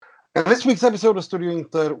In this week's episode of Studio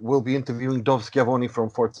Inter, we'll be interviewing Dov Schiavoni from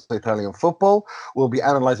Forza Italian Football. We'll be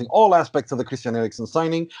analyzing all aspects of the Christian Eriksen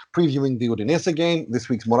signing, previewing the Udinese game, this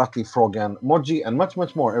week's Moratti, Frogan, Moggi, and much,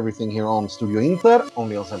 much more. Everything here on Studio Inter,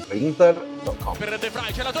 only on sempreinter.com. Per De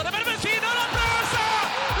Vrij, c'è la torre per Messina, l'ha presa!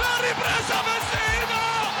 L'ha ripresa Messina!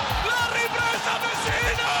 L'ha ripresa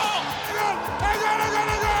Messina!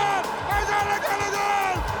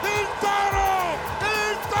 Il Toro!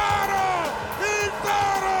 Il Toro! Il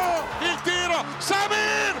Toro! Il tiro!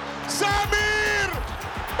 Samir!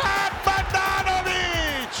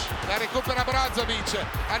 Bogdanovic! La recupera Brozovic,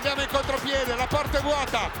 andiamo in contropiede, la porta è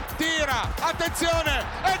vuota, tira, attenzione,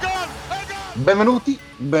 e gol! Benvenuti,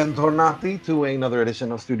 bentornati to another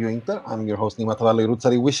edition of Studio Inter. I'm your host, Nima Tavallo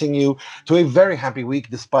Ruzzari, wishing you to a very happy week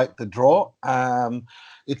despite the draw.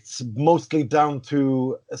 It's mostly down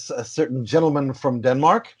to a certain gentleman from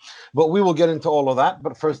Denmark, but we will get into all of that.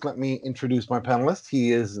 But first, let me introduce my panelist.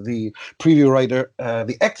 He is the preview writer,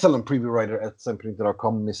 the excellent preview writer at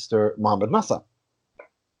sempreinter.com, Mr. Mohamed Nassa.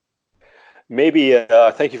 Maybe,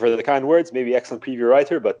 thank you for the kind words, maybe excellent preview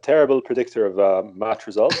writer, but terrible predictor of match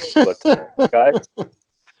results. But guys,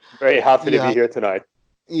 very happy to be here tonight.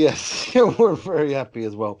 Yes, we're very happy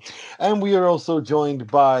as well. And we are also joined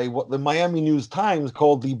by what the Miami News Times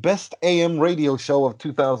called the best AM radio show of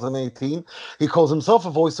 2018. He calls himself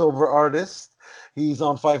a voiceover artist. He's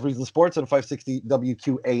on 5 Reasons Sports and 560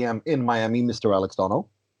 WQAM in Miami, Mr. Alex Dono.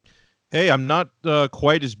 Hey, I'm not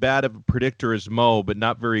quite as bad of a predictor as Mo, but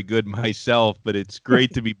not very good myself. But it's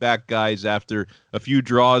great to be back, guys, after a few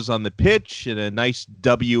draws on the pitch and a nice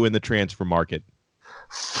W in the transfer market.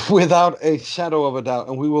 Without a shadow of a doubt,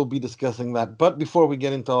 and we will be discussing that. But before we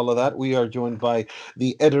get into all of that, we are joined by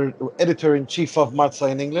the editor-in-chief of Marca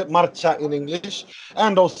in English,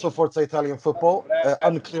 and also Forza Italian Football,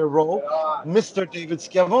 unclear role, Mr. David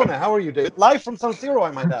Schiavone. How are you, David? Live from San Siro,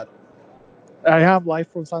 I might add. I am live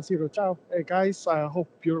from San Siro. Ciao, hey guys. I hope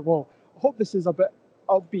you're well. I hope this is a bit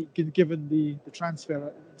upbeat given the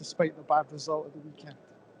transfer, despite the bad result of the weekend.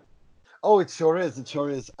 Oh, it sure is. It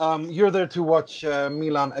sure is. You're there to watch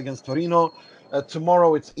Milan against Torino.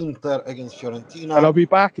 Tomorrow it's Inter against Fiorentina. And I'll be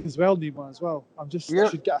back as well, Nima, as well. I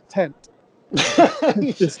should get a tent.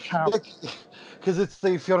 Just camp. Because it's the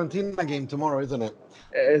Fiorentina game tomorrow, isn't it?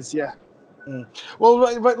 It is, yeah. Well,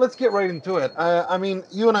 right. Let's get right into it. I mean,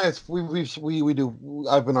 you and I, we do.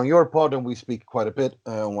 I've been on your pod, and we speak quite a bit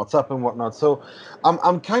on WhatsApp and whatnot. So,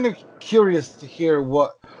 I'm kind of curious to hear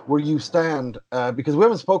where you stand because we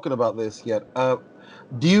haven't spoken about this yet.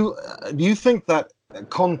 Do you think that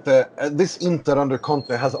Conte, this Inter under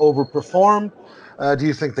Conte, has overperformed? Do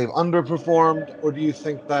you think they've underperformed, or do you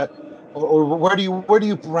think that, or where do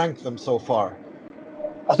you rank them so far?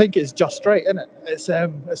 I think it's just right, isn't it?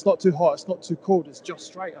 It's not too hot, it's not too cold. It's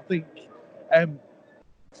just right. I think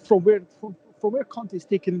from where Conte's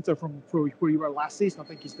taken Inter from where you were last season, I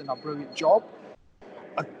think he's done a brilliant job.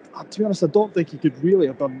 To be honest, I don't think he could really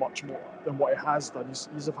have done much more than what he has done. He's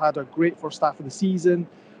had a great first half of the season,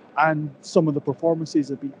 and some of the performances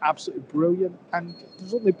have been absolutely brilliant. And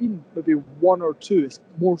there's only been maybe one or two,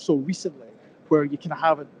 more so recently, where you kind of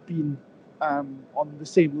haven't been on the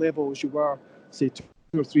same level as you were, say, 2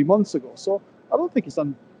 or 3 months ago. So I don't think he's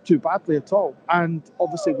done too badly at all. And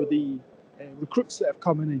obviously with the recruits that have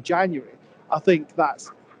come in January, I think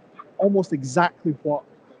that's almost exactly what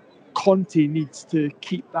Conte needs to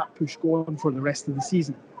keep that push going for the rest of the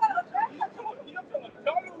season.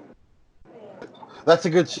 That's a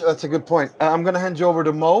good point. I'm going to hand you over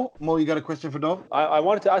to Mo. Mo, you got a question for Dov? I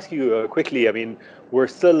wanted to ask you quickly. I mean,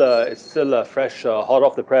 it's still fresh, hot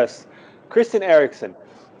off the press. Christian Eriksen.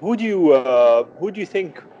 Who do you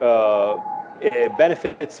think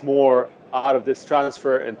benefits more out of this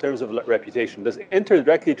transfer in terms of reputation? Does Inter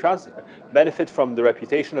directly benefit from the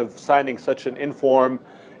reputation of signing such an informed,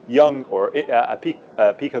 young, or a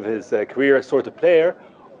peak of his career sort of player,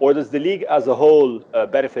 or does the league as a whole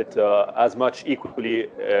benefit as much, equally,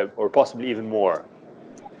 or possibly even more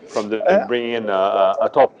from bringing in a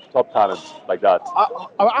top talent like that?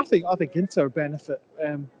 I think Inter benefit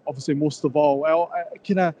obviously most of all. Well, it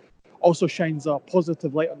kind of also shines a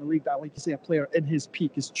positive light on the league that, like you say, a player in his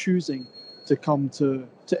peak is choosing to come to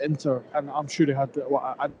Inter, and I'm sure he had.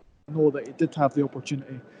 I know that he did have the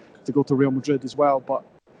opportunity to go to Real Madrid as well, but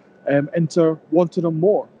Inter wanted him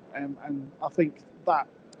more, and I think that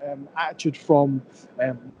attitude from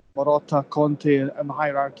Marotta, Conte, and the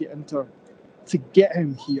hierarchy at Inter to get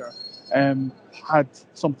him here had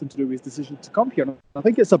something to do with his decision to come here. And I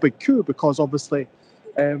think it's a big coup because obviously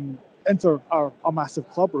Inter are a massive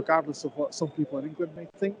club, regardless of what some people in England may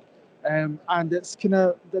think. And it's kind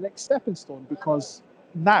of the next stepping stone because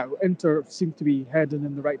now Inter seem to be heading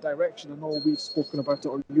in the right direction. I know we've spoken about it,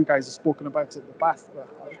 or you guys have spoken about it in the past,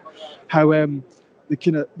 how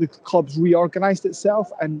the club's reorganised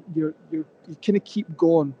itself, and you kind of keep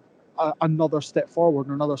going another step forward,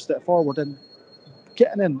 and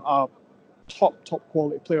getting in a top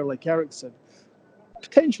quality player like Eriksen,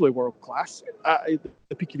 potentially world class at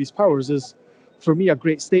the peak of his powers, is for me a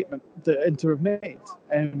great statement that Inter have made,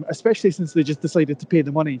 especially since they just decided to pay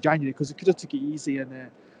the money in January, because they could have took it easy and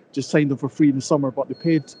just signed them for free in the summer, but they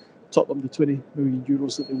paid Tottenham the €20 million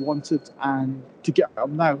that they wanted, and to get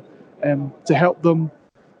them now to help them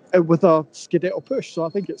with a Scudetto push. So I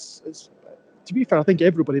think it's to be fair, I think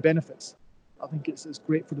everybody benefits. I think it's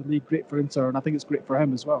great for the league, great for Inter, and I think it's great for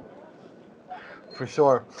him as well. For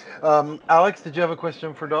sure. Alex, did you have a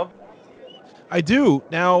question for Dov? I do.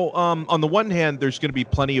 Now, on the one hand, there's going to be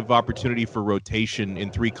plenty of opportunity for rotation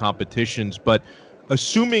in 3 competitions, but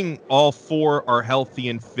assuming all 4 are healthy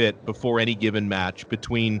and fit before any given match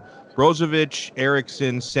between Brozovic,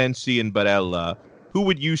 Eriksen, Sensi, and Barella, who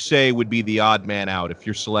would you say would be the odd man out if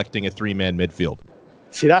you're selecting a 3-man midfield?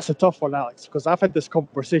 See, that's a tough one, Alex, because I've had this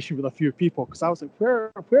conversation with a few people, because I was like,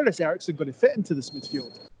 where is Eriksen going to fit into this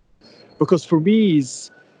midfield? Because for me,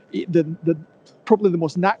 he's the probably the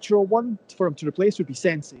most natural one for him to replace would be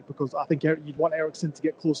Sensi, because I think you'd want Eriksen to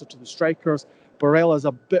get closer to the strikers. Barella is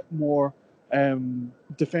a bit more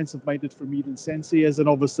defensive-minded for me than Sensi is, and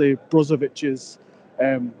obviously Brozovic is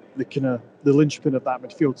the linchpin of that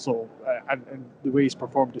midfield. So and the way he's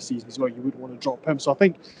performed this season as well, you wouldn't want to drop him. So I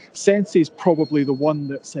think Sensi is probably the one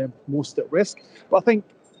that's most at risk. But I think,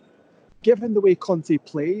 given the way Conte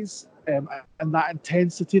plays and that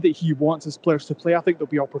intensity that he wants his players to play, I think there'll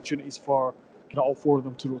be opportunities for all 4 of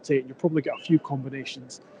them to rotate. You'll probably get a few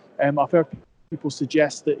combinations. I've heard people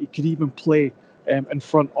suggest that he could even play in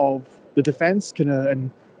front of the defence, kind of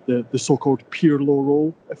in the so-called Pirlo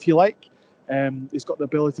role, if you like. He's got the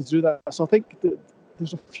ability to do that. So I think that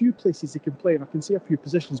there's a few places he can play, and I can see a few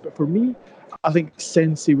positions. But for me, I think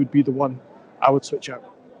Sensi would be the one I would switch out.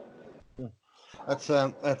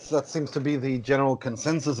 That seems to be the general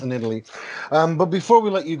consensus in Italy. But before we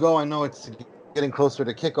let you go, I know it's getting closer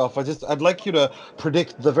to kickoff. I'd like you to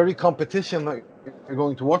predict the very competition that you're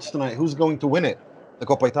going to watch tonight. Who's going to win it? The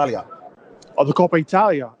Coppa Italia. Oh, the Coppa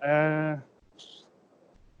Italia.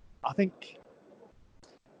 I think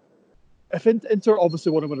if Inter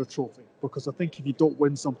obviously want to win a trophy, because I think if you don't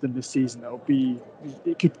win something this season,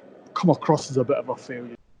 it could come across as a bit of a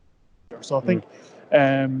failure. So I think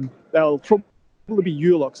they'll probably be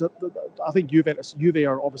Juve. I think Juve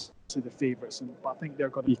are obviously the favourites, but I think they're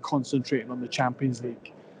going to be concentrating on the Champions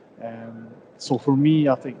League. So for me,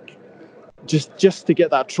 I think just to get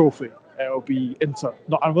that trophy, it'll be Inter.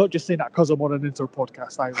 No, I'm not just saying that because I'm on an Inter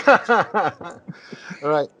podcast either. All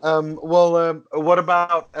right. What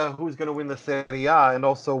about who's going to win the Serie A, and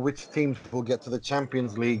also which teams will get to the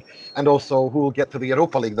Champions League, and also who will get to the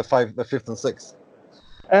Europa League, the 5th and 6th?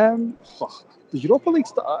 The Europa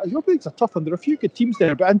League's a tough one. There are a few good teams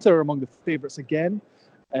there, but Inter are among the favourites again.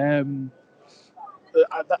 That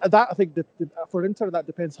I think that for Inter, that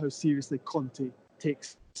depends how seriously Conte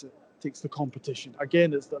takes the competition.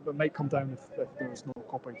 Again, it might come down if there's no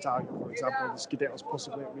Coppa Italia, for example, the Scudetto's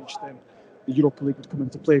possibly at reach, then the Europa League would come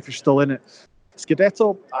into play if you're still in it.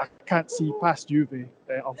 Scudetto, I can't see past Juve,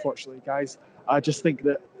 unfortunately, guys. I just think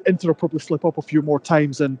that Inter will probably slip up a few more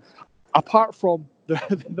times, and apart from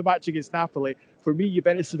the match against Napoli, for me,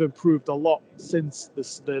 Juventus have improved a lot since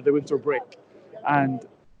the winter break, and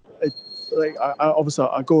I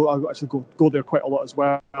actually go there quite a lot as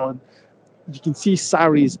well, and you can see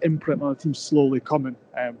Sarri's imprint on the team slowly coming.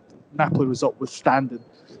 Napoli result withstanding.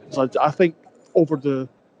 So I think over the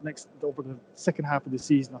second half of the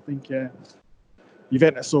season, I think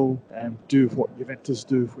Juventus will do what Juventus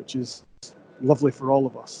do, which is lovely for all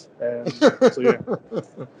of us. So yeah.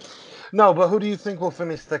 No, but who do you think will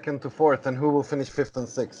finish 2nd to 4th, and who will finish 5th and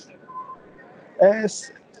 6th?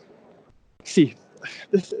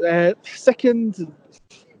 Second,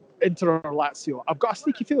 Inter or Lazio. I've got a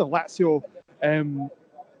sneaky feeling Lazio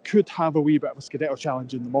could have a wee bit of a Scudetto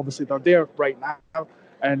challenge in them. Obviously, they're there right now,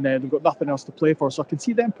 and they've got nothing else to play for. So I can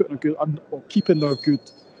see them keeping their good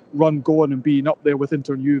run going and being up there with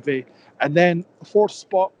Inter and Juve. And then the 4th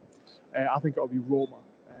spot, I think it'll be Roma.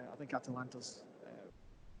 I think Atalanta's.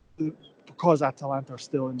 Because Atalanta are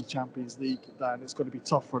still in the Champions League, then it's going to be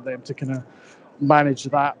tough for them to kind of manage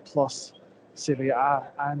that, plus Serie A.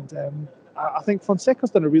 And I think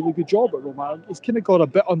Fonseca's done a really good job at Roma. He's kind of got a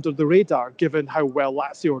bit under the radar, given how well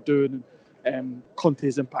Lazio are doing and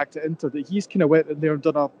Conte's impact at Inter, that he's kind of went in there and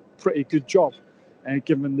done a pretty good job,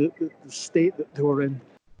 given the state that they were in.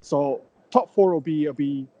 So top four will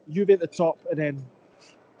be Juve at the top, and then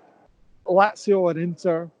Lazio and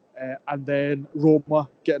Inter, and then Roma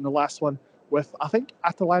getting the last one. With, I think,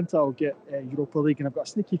 Atalanta will get Europa League, and I've got a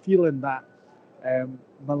sneaky feeling that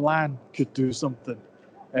Milan could do something,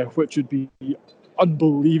 which would be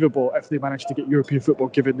unbelievable if they managed to get European football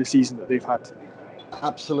given the season that they've had.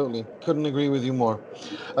 Absolutely. Couldn't agree with you more.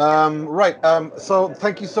 Right. So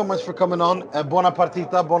thank you so much for coming on. Buona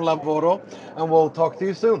partita, buon lavoro, and we'll talk to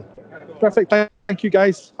you soon. Perfect. Thank you,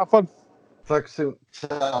 guys. Have fun. Talk soon.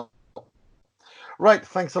 Ciao. Right,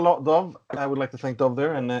 thanks a lot, Dov. I would like to thank Dov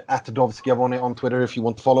there, and at Dov Schiavone on Twitter if you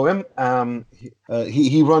want to follow him.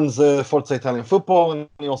 He runs Forza Italian Football, and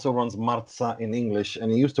he also runs Marza in English,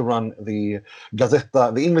 and he used to run the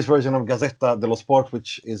Gazzetta, the English version of Gazzetta dello Sport,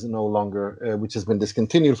 which is no longer, which has been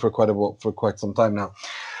discontinued for quite some time now.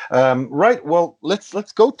 Right, well,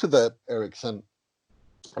 let's go to that, Eriksson.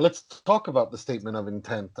 Let's talk about the statement of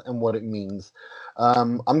intent and what it means.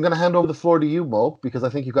 I'm going to hand over the floor to you, Mo, because I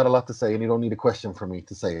think you've got a lot to say and you don't need a question from me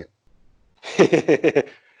to say it.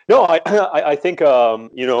 No, I think,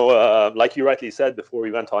 like you rightly said before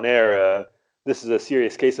we went on air, this is a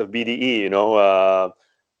serious case of BDE.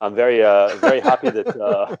 I'm very happy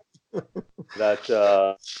that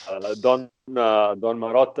Don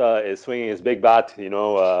Marotta is swinging his big bat,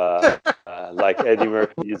 like Eddie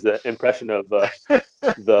Murphy's impression of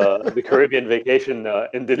the Caribbean vacation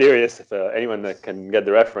in Delirious, if anyone that can get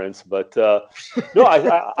the reference. But no,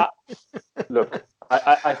 I look.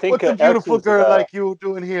 I think what's a beautiful girl like you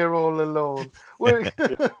doing here all alone?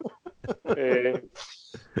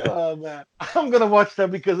 Oh man, I'm gonna watch that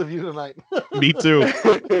because of you tonight. Me too.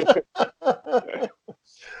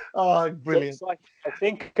 Oh, brilliant! So I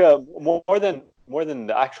think more than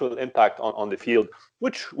the actual impact on the field,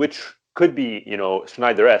 which could be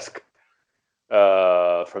Schneider-esque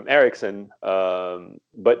from Eriksson,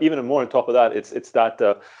 but even more on top of that, it's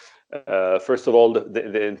that first of all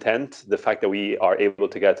the intent, the fact that we are able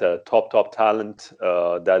to get a top talent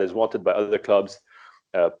that is wanted by other clubs,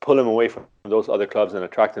 pull him away from those other clubs and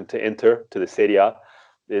attract him to Inter, to the Serie A,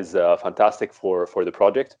 is fantastic for the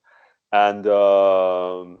project. And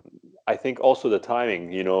I think also the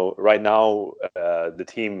timing, right now, the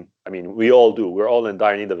team, I mean, we're all in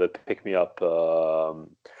dire need of a pick-me-up.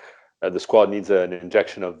 The squad needs an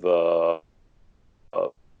injection of,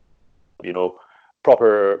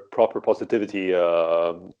 proper positivity,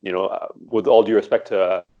 with all due respect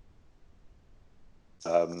to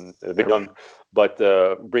Vignon. But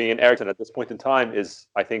bringing in Eriksson at this point in time is,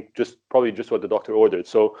 I think, probably just what the doctor ordered.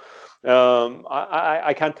 So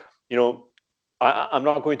I can't, I'm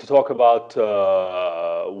not going to talk about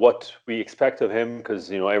what we expect of him, because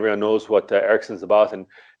everyone knows what Eriksson's about and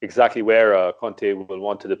exactly where Conte will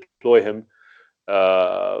want to deploy him.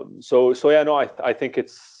 So yeah, no, I think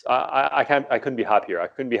it's I couldn't be happier. I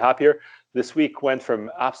couldn't be happier. This week went from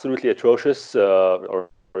absolutely atrocious, or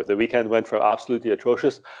the weekend went from absolutely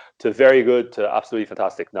atrocious to very good to absolutely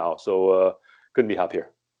fantastic now. So couldn't be happier.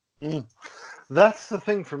 That's the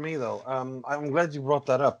thing for me, though. I'm glad you brought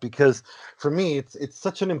that up, because for me, it's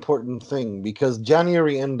such an important thing, because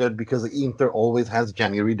January ended because Inter always has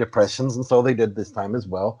January depressions, and so they did this time as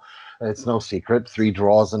well. It's no secret, 3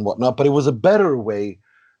 draws and whatnot, but it was a better way,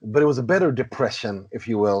 but it was a better depression, if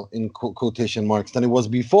you will, in quotation marks, than it was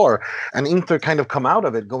before. And Inter kind of come out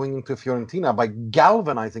of it going into Fiorentina by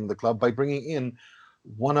galvanizing the club, by bringing in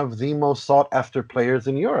one of the most sought after players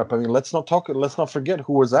in Europe. I mean, let's not forget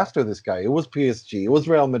who was after this guy. It was PSG, it was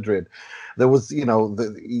Real Madrid. There was,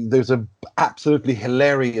 there's a absolutely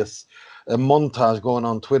hilarious montage going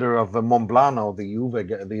on Twitter of Monblano,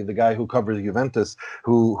 the guy who covers Juventus,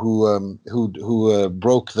 who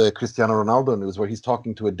broke the Cristiano Ronaldo news, where he's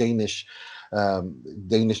talking to a Danish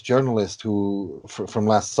journalist from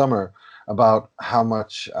last summer about how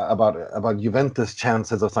much about Juventus'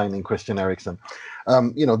 chances of signing Christian Eriksen.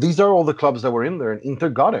 These are all the clubs that were in there, and Inter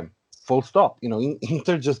got him. Full stop.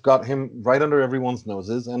 Inter just got him right under everyone's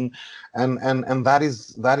noses, and that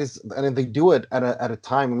is, and they do it at a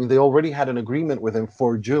time. I mean, they already had an agreement with him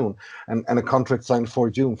for June, and a contract signed for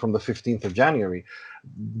June from the 15th of January.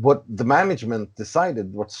 What the management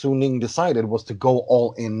decided, what Suning decided, was to go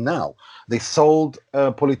all in now. They sold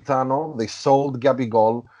Politano, they sold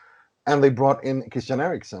Gabigol, and they brought in Christian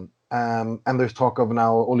Eriksen. And there's talk of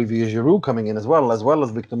now Olivier Giroud coming in as well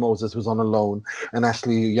as Victor Moses, who's on a loan, and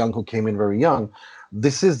Ashley Young, who came in very young.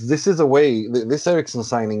 This is a way. This Eriksen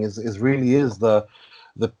signing is really the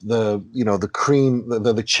cream,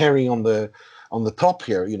 the cherry on the top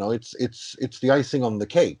here. It's the icing on the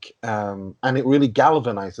cake, and it really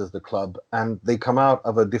galvanizes the club, and they come out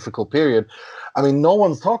of a difficult period. I mean, no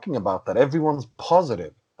one's talking about that. Everyone's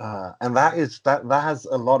positive. and that has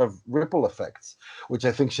a lot of ripple effects, which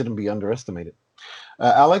I think shouldn't be underestimated.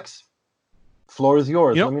 Alex, floor is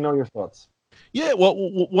yours. Let me know your thoughts. Yeah, well,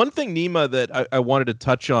 one thing, Nima, that I wanted to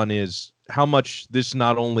touch on is how much this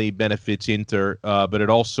not only benefits Inter, but it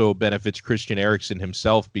also benefits Christian Eriksen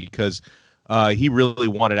himself, because he really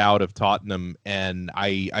wanted out of Tottenham, and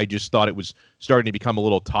I just thought it was starting to become a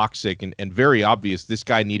little toxic and very obvious. This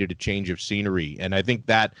guy needed a change of scenery, and I think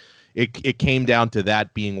that it came down to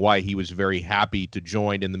that being why he was very happy to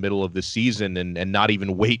join in the middle of the season and not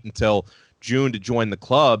even wait until June to join the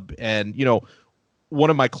club. And, one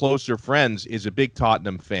of my closer friends is a big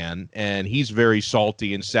Tottenham fan, and he's very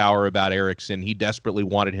salty and sour about Eriksen. He desperately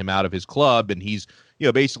wanted him out of his club, and he's,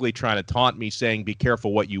 basically trying to taunt me, saying, be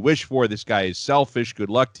careful what you wish for. This guy is selfish. Good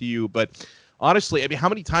luck to you. But honestly, I mean, how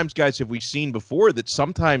many times, guys, have we seen before that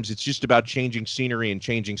sometimes it's just about changing scenery and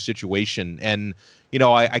changing situation? And,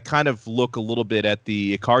 I kind of look a little bit at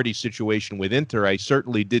the Icardi situation with Inter. I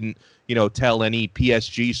certainly didn't, tell any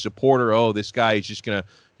PSG supporter, oh, this guy is just going to,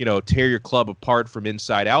 tear your club apart from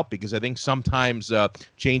inside out, because I think sometimes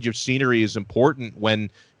change of scenery is important when,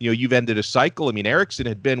 you've ended a cycle. I mean, Eriksen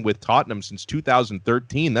had been with Tottenham since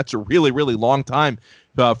 2013. That's a really, really long time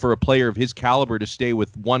for a player of his caliber to stay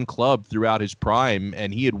with one club throughout his prime,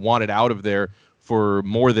 and he had wanted out of there for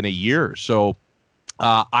more than a year. So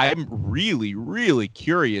I'm really, really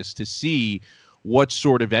curious to see what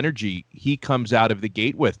sort of energy he comes out of the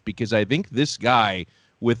gate with, because I think this guy,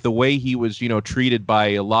 with the way he was, treated by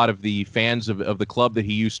a lot of the fans of the club that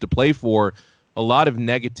he used to play for, a lot of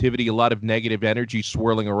negativity, a lot of negative energy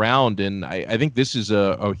swirling around. And I think this is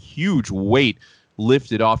a huge weight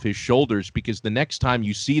lifted off his shoulders, because the next time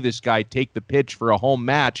you see this guy take the pitch for a home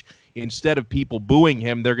match, instead of people booing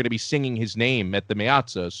him, they're going to be singing his name at the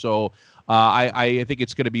Meazza. So I think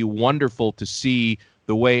it's going to be wonderful to see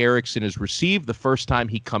the way Eriksen is received the first time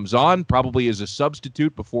he comes on, probably as a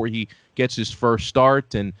substitute before he gets his first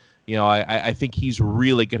start. And, I think he's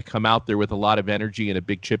really going to come out there with a lot of energy and a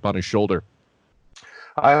big chip on his shoulder.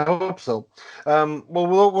 I hope so. Well,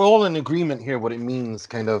 we're all in agreement here what it means,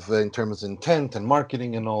 kind of in terms of intent and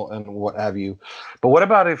marketing and all and what have you. But what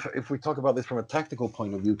about if we talk about this from a tactical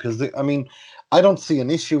point of view? Because I don't see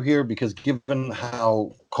an issue here, because given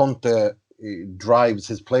how Conte drives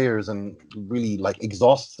his players and really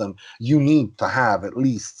exhausts them, you need to have at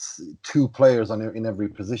least two players in every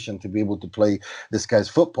position to be able to play this guy's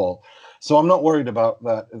football. So I'm not worried about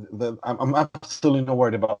that. I'm absolutely not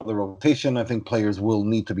worried about the rotation. I think players will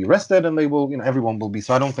need to be rested, and they will, everyone will be.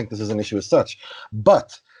 So I don't think this is an issue as such.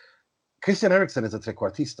 But Christian Eriksen is a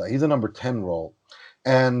trequartista. He's a number 10 role.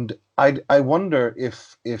 And I wonder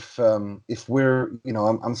if we're,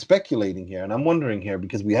 I'm speculating here, and I'm wondering here,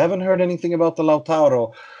 because we haven't heard anything about the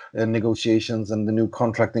Lautaro negotiations and the new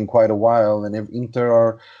contract in quite a while, and Inter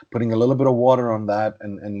are putting a little bit of water on that,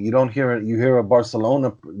 and you don't hear it. You hear of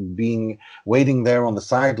Barcelona waiting there on the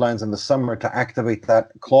sidelines in the summer to activate that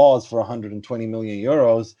clause for 120 million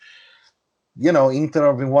euros. Inter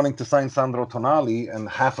have been wanting to sign Sandro Tonali, and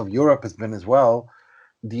half of Europe has been as well.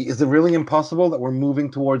 Is it really impossible that we're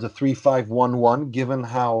moving towards a 3-5-1-1, given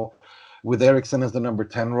how, with Eriksen as the number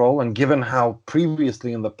 10 role, and given how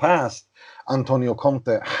previously in the past Antonio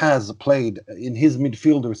Conte has played in his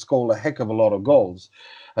midfielder scored a heck of a lot of goals,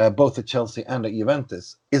 both at Chelsea and at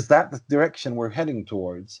Juventus? Is that the direction we're heading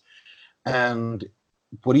towards? And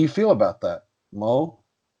what do you feel about that, Mo?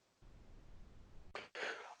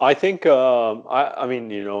 I think, I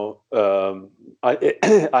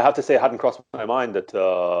have to say it hadn't crossed my mind that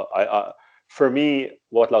for me,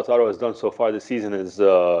 what Lautaro has done so far this season is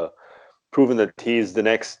proven that he's the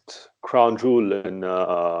next crown jewel in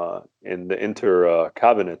the Inter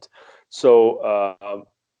cabinet. So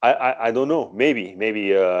I don't know, maybe,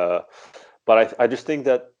 but I just think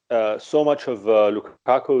that so much of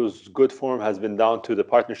Lukaku's good form has been down to the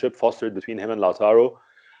partnership fostered between him and Lautaro.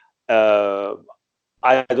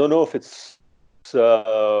 I don't know if it's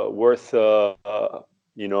worth,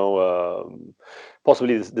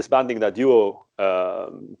 possibly disbanding that duo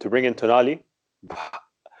to bring in Tonali. It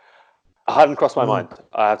hadn't crossed my mind,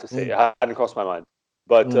 I have to say. It hadn't crossed my mind.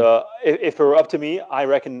 But if it were up to me, I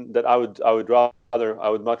reckon that I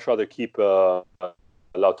would much rather keep Lautaro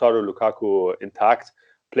Lukaku intact,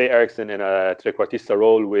 play Eriksen in a trequartista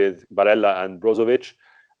role with Barella and Brozovic,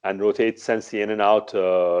 and rotate Sensi in and out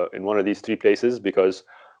in one of these three places, because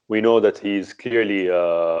we know that he's clearly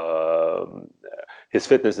his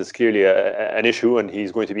fitness is clearly an issue, and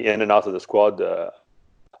he's going to be in and out of the squad,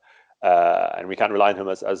 and we can't rely on him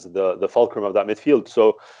as the fulcrum of that midfield.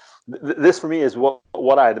 So this for me is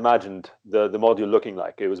what I had imagined the module looking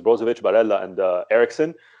like. It was Brozovic, Barella, and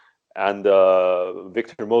Eriksen. and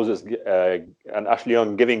Victor Moses and Ashley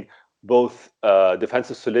Young giving both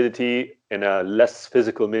defensive solidity in a less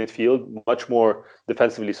physical midfield, much more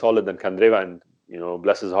defensively solid than Candreva, and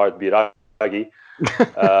bless his heart, Biragi.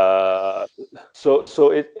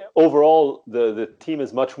 So it overall the team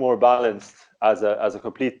is much more balanced as a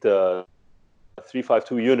complete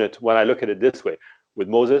 3-5-2 unit when I look at it this way, with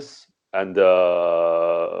Moses and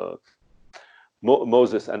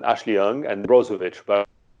Ashley Young and Brozovic,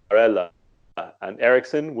 Barella and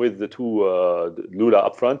Eriksson, with the two Lula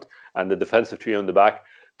up front and the defensive trio in the back.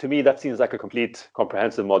 To me, that seems like a complete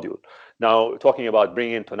comprehensive module. Now, talking about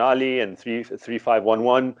bringing in Tonali and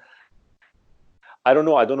 3-5-1-1, I don't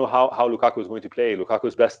know how Lukaku is going to play.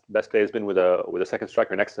 Lukaku's best play has been with a second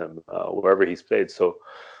striker next to him, wherever he's played. So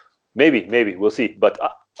maybe we'll see. But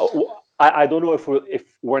I don't know if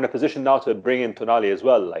we're in a position now to bring in Tonali as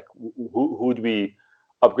well. Like, who would we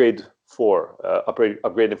upgrade for?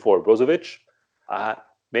 Upgrade him for Brozovic?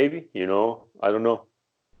 Maybe. I don't know.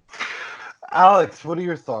 Alex, what are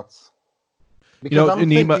your thoughts? Because I'm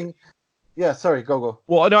thinking. Yeah, sorry, go.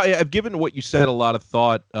 Well, no, I've given what you said a lot of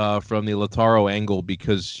thought from the Lautaro angle,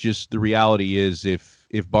 because just the reality is if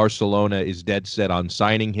Barcelona is dead set on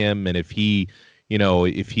signing him, and if he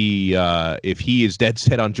is dead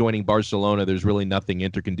set on joining Barcelona, there's really nothing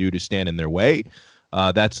Inter can do to stand in their way.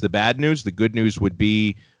 That's the bad news. The good news would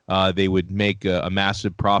be they would make a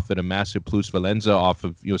massive profit, a massive plusvalenza off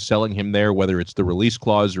of selling him there, whether it's the release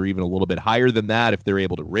clause or even a little bit higher than that if they're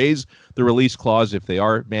able to raise the release clause, if they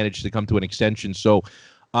are managed to come to an extension. So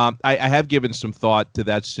I have given some thought to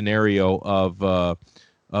that scenario of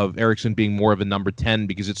Eriksson being more of a number 10,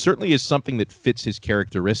 because it certainly is something that fits his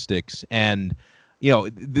characteristics. And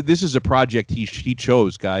this is a project he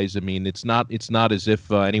chose, guys. I mean, it's not as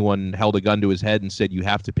if anyone held a gun to his head and said you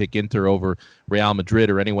have to pick Inter over Real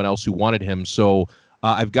Madrid or anyone else who wanted him. So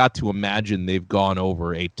I've got to imagine they've gone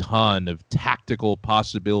over a ton of tactical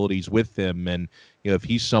possibilities with him. And if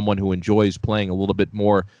he's someone who enjoys playing a little bit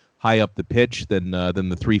more high up the pitch than the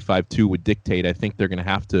 3-5-2 would dictate, I think they're going to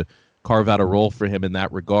have to carve out a role for him in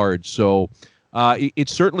that regard. So.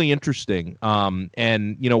 It's certainly interesting.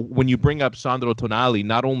 And, when you bring up Sandro Tonali,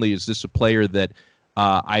 not only is this a player that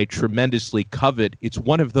I tremendously covet, it's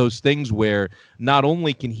one of those things where not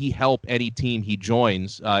only can he help any team he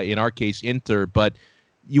joins, in our case Inter, but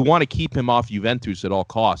you want to keep him off Juventus at all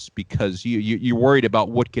costs, because you're worried about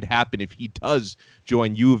what could happen if he does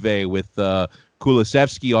join Juve with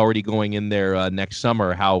Kulusevski already going in there next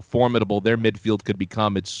summer, how formidable their midfield could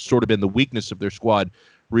become. It's sort of been the weakness of their squad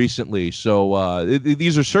recently. So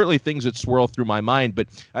these are certainly things that swirl through my mind, but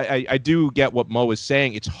I do get what Mo is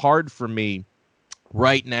saying. It's hard for me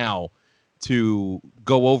right now to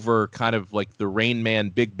go over kind of like the Rain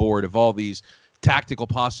Man big board of all these tactical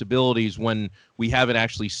possibilities when we haven't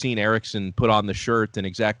actually seen Eriksson put on the shirt and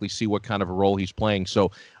exactly see what kind of a role he's playing.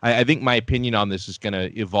 So I think my opinion on this is going to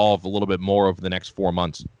evolve a little bit more over the next 4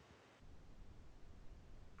 months.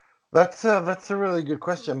 That's a really good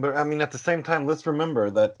question, but I mean, at the same time, let's remember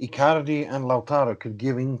that Icardi and Lautaro could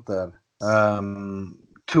give Inter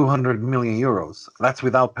 200 million euros. That's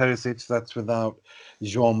without Perisic, that's without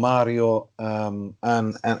João Mario, and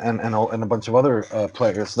a bunch of other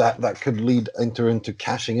players that could lead Inter into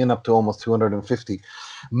cashing in up to almost 250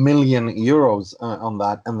 million euros on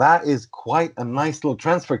that, and that is quite a nice little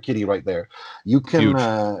transfer kitty right there. You can,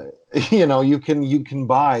 you can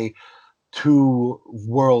buy 2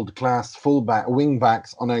 world-class wing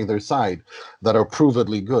backs on either side that are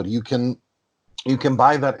provedly good. You can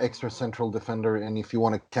buy that extra central defender, and if you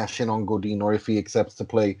want to cash in on Godin, or if he accepts to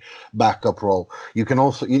play backup role, you can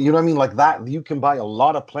also, you know what I mean, like that. You can buy a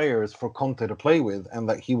lot of players for Conte to play with, and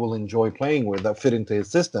that he will enjoy playing with, that fit into his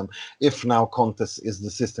system. If now Conte is the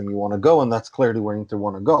system you want to go, and that's clearly where Inter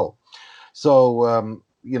want to go. So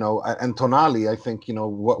and Tonali, I think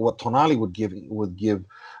what Tonali would give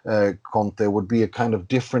Conte would be a kind of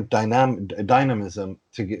different dynamism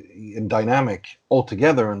dynamic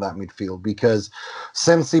altogether in that midfield, because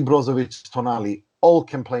Sensi, Brozovic, Tonali all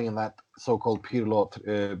can play in that so-called Pirlo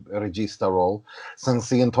regista role.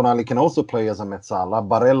 Sensi and Tonali can also play as a mezzala.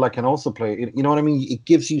 Barella can also play. You know what I mean? It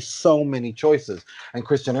gives you so many choices. And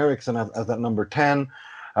Christian Eriksen as that number 10,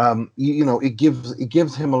 it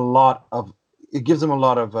gives him a lot of. It gives him a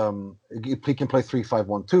lot of. He can play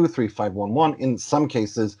 3-5-1-2, 3-5-1-1. In some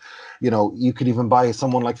cases, you could even buy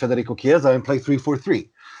someone like Federico Chiesa and play 3-4-3.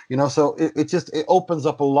 So it opens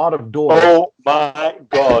up a lot of doors. Oh my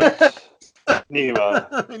God, Nima!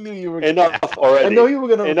 I knew you were. Enough already. I know you were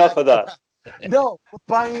going to. Enough of that. No,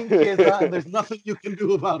 buying Chiesa, and there's nothing you can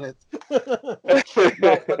do about it.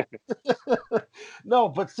 No,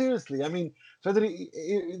 but seriously, I mean, Federico,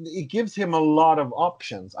 it gives him a lot of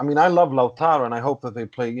options. I mean, I love Lautaro, and I hope that they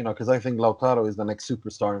play, because I think Lautaro is the next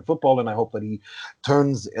superstar in football, and I hope that he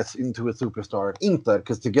turns into a superstar at Inter,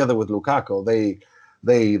 because together with Lukaku,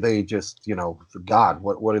 they just, God,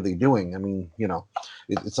 what are they doing? I mean,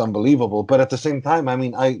 it's unbelievable. But at the same time, I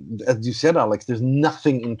mean, as you said, Alex, there's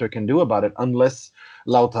nothing Inter can do about it unless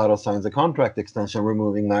Lautaro signs a contract extension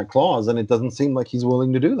removing that clause, and it doesn't seem like he's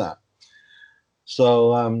willing to do that.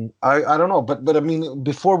 So I don't know, but I mean,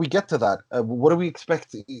 before we get to that, what do we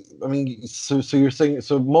expect? I mean, so you're saying,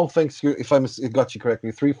 so Mo thinks, if I got you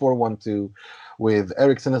correctly, 3-4-1-2 with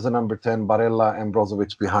Eriksen as a number 10, Barella and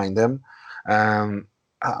Brozovic behind him. I'm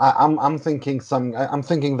thinking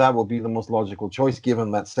that will be the most logical choice,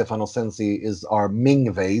 given that Stefano Sensi is our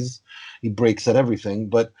Ming vase. He breaks at everything,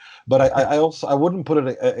 but I wouldn't put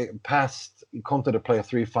it past Conte to play a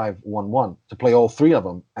 3-5-1-1, to play all three of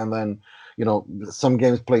them, and then some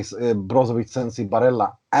games plays Brozovic, Sensi,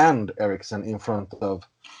 Barella, and Eriksen in front of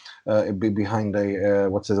behind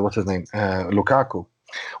what's his name, Lukaku.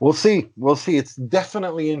 We'll see. It's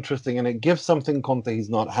definitely interesting, and it gives something Conte he's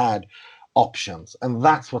not had. Options, and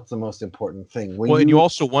that's what's the most important thing. And you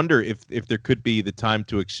also wonder if there could be the time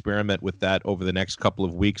to experiment with that over the next couple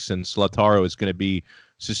of weeks, since Lautaro is going to be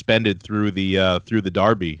suspended through the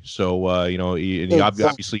derby. So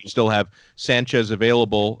obviously you still have Sanchez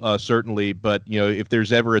available, certainly, but if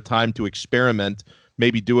there's ever a time to experiment,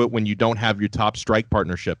 maybe do it when you don't have your top strike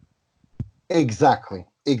partnership. Exactly,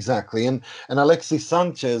 and Alexis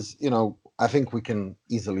Sanchez, I think we can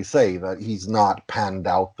easily say that he's not panned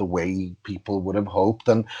out the way people would have hoped.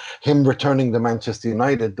 And him returning to Manchester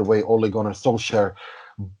United the way Ole Gunnar Solskjaer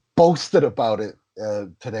boasted about it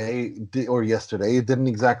today or yesterday, it didn't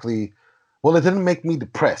exactly... Well, it didn't make me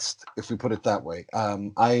depressed, if we put it that way.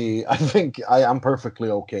 I think I am perfectly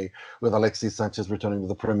okay with Alexis Sanchez returning to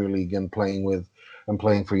the Premier League and playing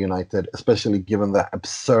for United, especially given the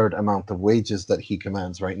absurd amount of wages that he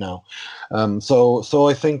commands right now. So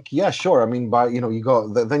I think, yeah, sure. I mean, you've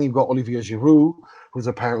got Olivier Giroud, who's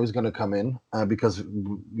apparently going to come in because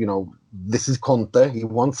this is Conte. He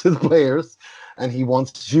wants his players, and he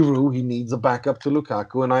wants Giroud. He needs a backup to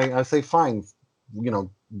Lukaku, and I say fine.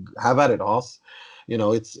 Have at it, Haas.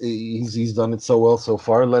 He's done it so well so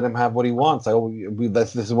far. Let him have what he wants.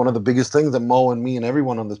 This is one of the biggest things that Mo and me and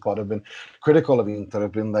everyone on this pod have been critical of Inter,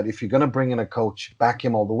 have been that if you're going to bring in a coach, back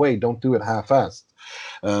him all the way. Don't do it half-assed.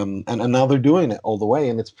 And now they're doing it all the way,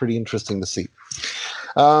 and it's pretty interesting to see.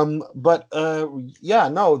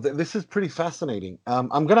 This is pretty fascinating.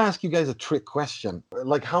 I'm going to ask you guys a trick question.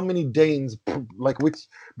 Like, how many Danes, which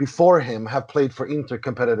before him, have played for Inter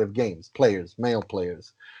competitive games? Male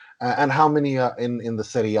players. And how many are in the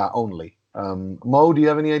Serie A only? Mo, do you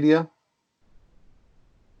have any idea?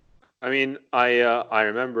 I mean, I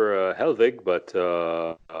remember Helvig, but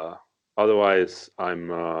otherwise I'm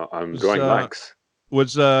drawing blanks.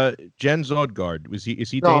 Was Jens Odgaard? Is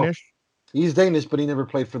he No, Danish? He's Danish, but he never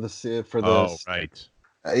played for the. Oh, right.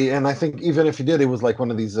 And I think even if he did, it was like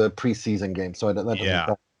one of these preseason games. So that doesn't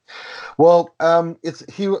count. Well,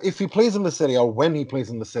 if he plays in the Serie A, when he plays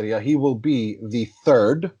in the Serie A, he will be the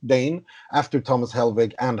third Dane after Thomas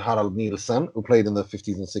Helvig and Harald Nielsen, who played in the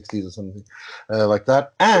 50s and 60s or something like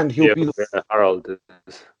that. And he'll be Harald.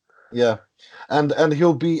 Yeah, and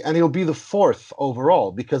he'll be the fourth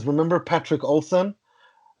overall, because remember Patrick Olsen,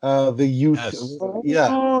 the youth.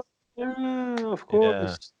 Yes. Yeah, of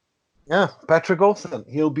course. Yeah, Patrick Olsen.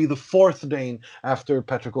 He'll be the fourth Dane after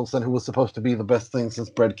Patrick Olsen, who was supposed to be the best thing since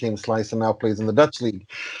bread came sliced and now plays in the Dutch league.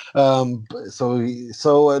 He'll be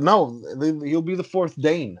the fourth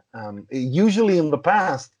Dane. Usually in the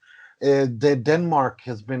past, Denmark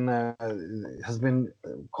has been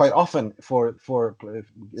quite often for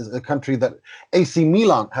a country that AC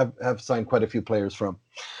Milan have signed quite a few players from.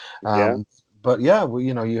 But yeah,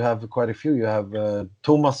 you have quite a few. You have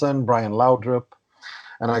Thomasen, Brian Laudrup.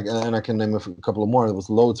 And I can name a couple of more. There was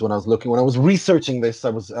loads when I was researching this.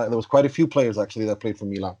 There was quite a few players actually that played for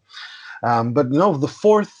Milan. But no, the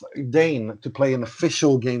fourth Dane to play an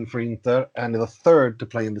official game for Inter, and the third to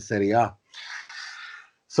play in the Serie A.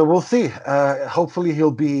 So we'll see. Hopefully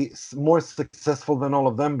he'll be more successful than all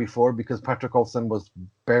of them before, because Patrick Olsen was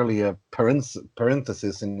barely a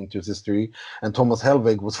parenthesis in Inter's history, and Thomas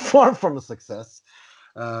Helvig was far from a success.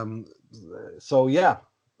 So yeah.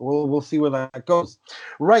 We'll see where that goes.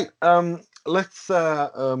 Right. Let's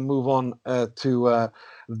move on to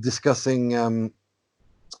discussing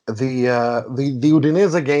the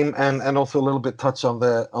Udinese game and also a little bit touch on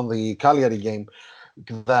the Cagliari game.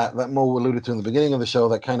 that Mo alluded to in the beginning of the show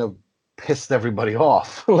that kind of pissed everybody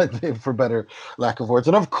off, for better lack of words.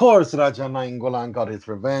 And of course, Raja Nainggolan got his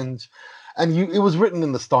revenge, and it was written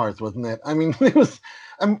in the stars, wasn't it? I mean, it was,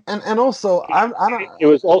 and also I don't. It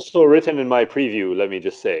was also written in my preview. Let me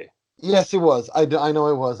just say. Yes, it was. I know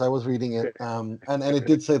it was. I was reading it, and it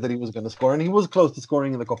did say that he was going to score, and he was close to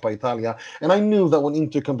scoring in the Coppa Italia. And I knew that when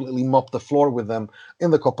Inter completely mopped the floor with them in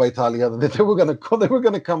the Coppa Italia, that they were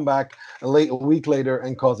going to come back a week later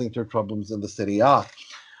and cause Inter problems in the Serie A.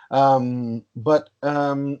 What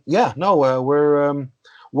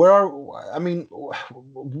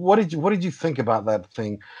did you think about that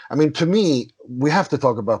thing? I mean, to me, we have to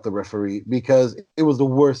talk about the referee because it was the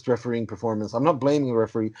worst refereeing performance. I'm not blaming the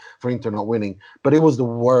referee for Inter not winning, but it was the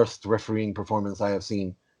worst refereeing performance I have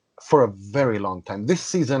seen for a very long time this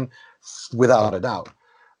season, without a doubt.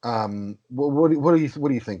 What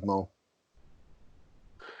do you think, Mo?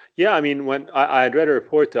 Yeah, I mean, when I had read a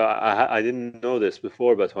report, I didn't know this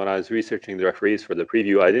before, but when I was researching the referees for the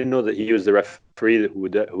preview, I didn't know that he was the referee who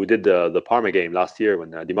did the Parma game last year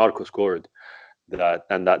when Di Marco scored that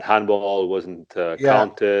handball wasn't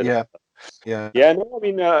counted. Yeah. No, I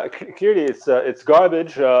mean, clearly it's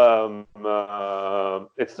garbage.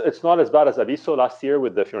 It's not as bad as Aviso last year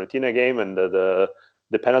with the Fiorentina game and the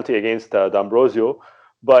penalty against D'Ambrosio.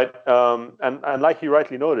 But and like you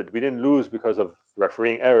rightly noted, we didn't lose because of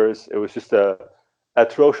refereeing errors. It was just a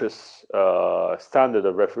atrocious standard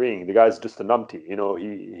of refereing. The guy's just a numpty. You know,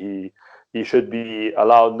 he should be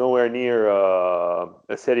allowed nowhere near a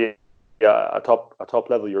Serie a top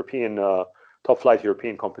level European top flight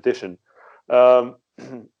European competition. I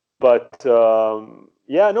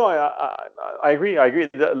agree.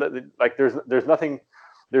 Like there's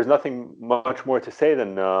nothing much more to say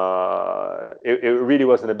than it really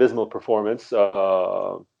was an abysmal performance.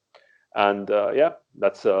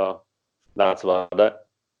 That's about that.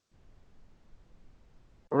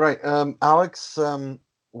 Right, Alex.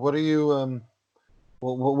 What do you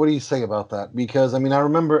what do you say about that? Because I mean, I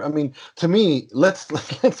remember. I mean, to me, let's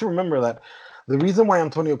remember that the reason why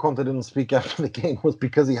Antonio Conte didn't speak after the game was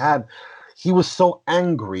because he was so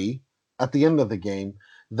angry at the end of the game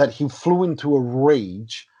that he flew into a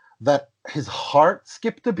rage that his heart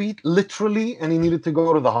skipped a beat, literally, and he needed to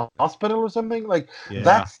go to the hospital or something. Like,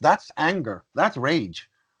 that's anger. That's rage.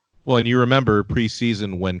 Well, and you remember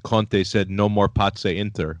preseason when Conte said no more Pazza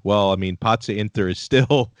Inter. Well, I mean, Pazza Inter is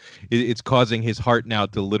still, it's causing his heart now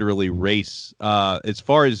to literally race. As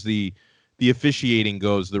far as the officiating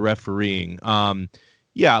goes, the refereeing,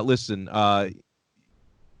 listen,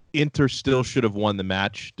 Inter still should have won the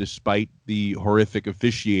match despite the horrific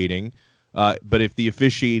officiating. But if the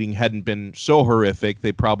officiating hadn't been so horrific,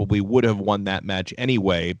 they probably would have won that match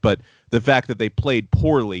anyway. But the fact that they played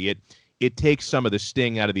poorly, it takes some of the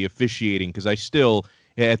sting out of the officiating, because I still,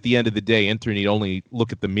 at the end of the day, Inter need only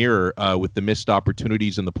look at the mirror with the missed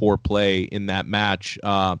opportunities and the poor play in that match.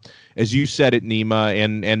 As you said it, Nima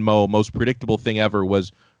and Mo, most predictable thing ever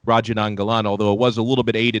was Raja Nainggolan, although it was a little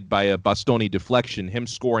bit aided by a Bastoni deflection. Him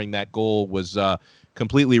scoring that goal was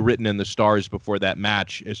completely written in the stars before that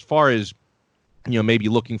match. As far as, maybe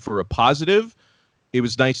looking for a positive, it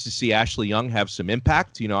was nice to see Ashley Young have some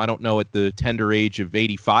impact. I don't know at the tender age of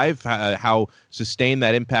 85 how sustained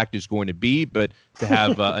that impact is going to be, but to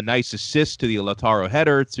have a nice assist to the Lautaro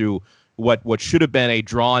header, to what should have been a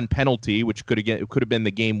drawn penalty, which could have been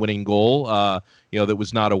the game-winning goal, that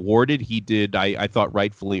was not awarded. He did, I thought,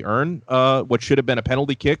 rightfully earn what should have been a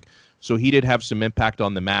penalty kick. So he did have some impact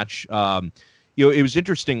on the match. It was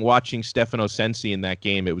interesting watching Stefano Sensi in that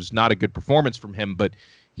game. It was not a good performance from him, but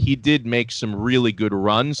he did make some really good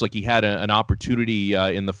runs. Like, he had an opportunity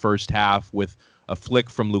in the first half with a flick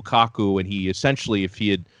from Lukaku, and he essentially, if he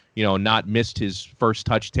had not missed his first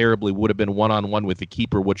touch terribly, would have been one-on-one with the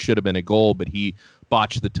keeper, which should have been a goal, but he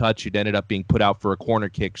botched the touch. It ended up being put out for a corner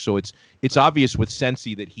kick. So it's obvious with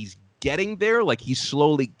Sensi that he's getting there. Like, he's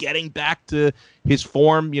slowly getting back to his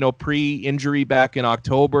form, pre-injury back in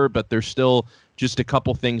October, but there's still just a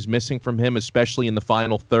couple things missing from him, especially in the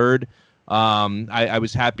final third. I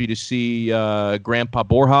was happy to see Grandpa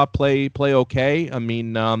Borja play okay. I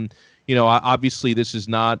mean, obviously this is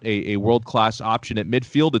not a world-class option at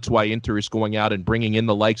midfield. It's why Inter is going out and bringing in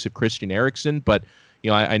the likes of Christian Eriksen. But,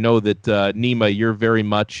 I know that, Nima, you're very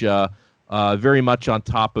much on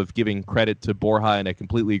top of giving credit to Borja, and I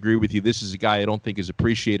completely agree with you. This is a guy I don't think is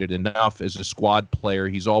appreciated enough as a squad player.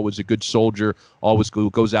 He's always a good soldier, always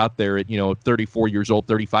goes out there at 34 years old,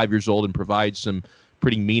 35 years old, and provides some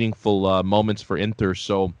pretty meaningful moments for Inter.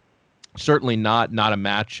 So certainly not a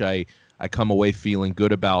match I come away feeling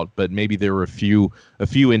good about, but maybe there were a few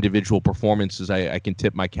individual performances I can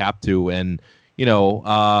tip my cap to. And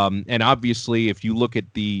And obviously, if you look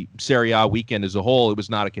at the Serie A weekend as a whole, it was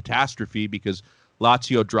not a catastrophe because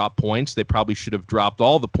Lazio dropped points. They probably should have dropped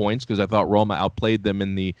all the points because I thought Roma outplayed them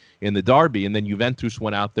in the derby, and then Juventus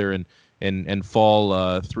went out there and fall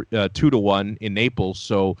 2-1 in Naples.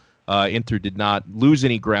 So Inter did not lose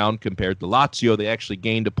any ground compared to Lazio. They actually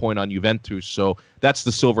gained a point on Juventus. So that's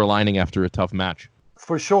the silver lining after a tough match.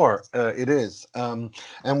 For sure, it is. And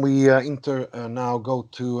we Inter now go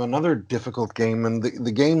to another difficult game, and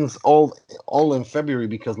the game's all in February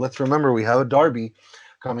because let's remember we have a derby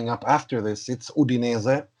coming up after this. It's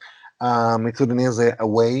Udinese. It's Udinese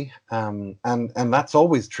away, and that's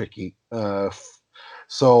always tricky. But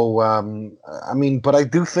I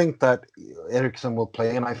do think that Eriksen will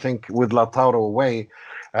play, and I think with Lautaro away,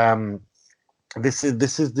 this is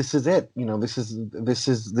it.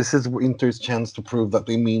 This is Inter's chance to prove that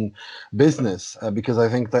they mean business, because I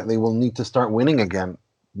think that they will need to start winning again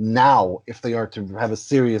now if they are to have a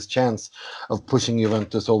serious chance of pushing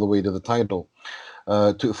Juventus all the way to the title,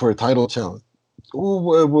 for a title challenge.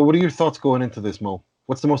 What are your thoughts going into this, Mo?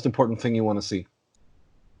 What's the most important thing you want to see?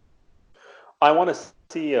 I want to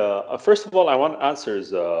see, first of all, I want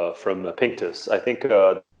answers from Pinctus. I think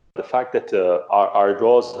the fact that our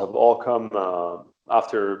draws have all come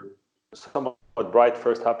after somewhat bright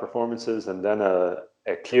first half performances and then a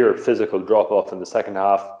clear physical drop off in the second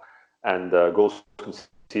half and goals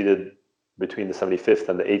conceded between the 75th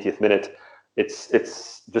and the 80th minute, it's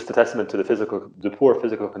just a testament to the poor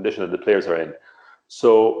physical condition that the players are in.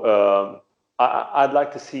 So I'd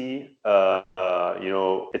like to see,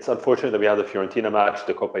 it's unfortunate that we have the Fiorentina match,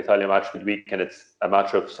 the Coppa Italia match midweek, and it's a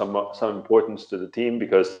match of some importance to the team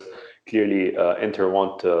because clearly Inter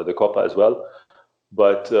want the Coppa as well.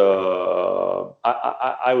 But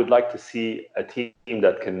I would like to see a team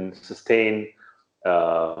that can sustain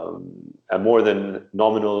a more than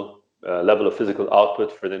nominal level of physical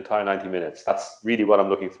output for the entire 90 minutes. That's really what I'm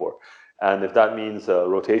looking for. And if that means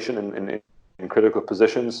rotation in critical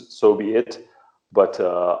positions, so be it. But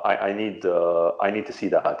I need to see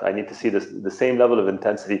that. I need to see the same level of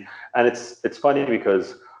intensity. And it's funny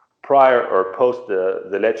because prior or post the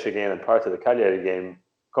Lecce game and prior to the Cagliari game,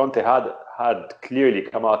 Conte had clearly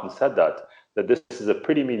come out and said that this is a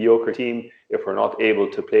pretty mediocre team if we're not able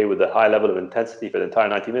to play with a high level of intensity for the entire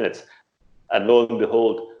 90 minutes. And lo and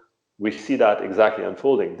behold, we see that exactly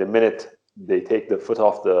unfolding. The minute they take their foot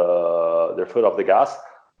off the gas,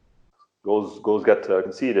 goals get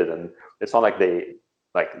conceded, and it's not like they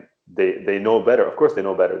know better. Of course, they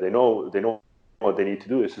know better. They know what they need to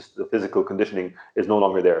do. It's just the physical conditioning is no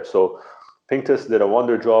longer there. So, Pinctus did a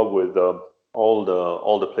wonder job with all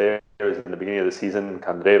the players in the beginning of the season.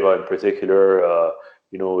 Candreva in particular,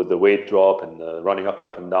 with the weight drop and running up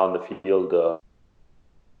and down the field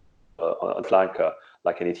on flank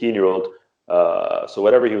like an 18-year-old. So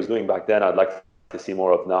whatever he was doing back then, I'd like to see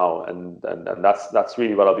more of now, and that's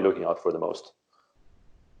really what I'll be looking out for the most.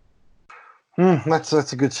 That's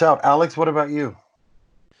a good shout. Alex, what about you?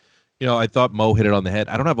 I thought Mo hit it on the head.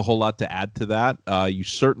 I don't have a whole lot to add to that. You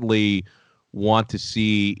certainly want to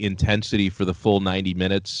see intensity for the full 90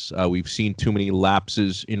 minutes. We've seen too many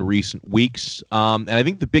lapses in recent weeks. And I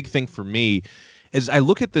think the big thing for me is I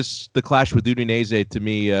look at the clash with Udinese, to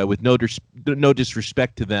me, with no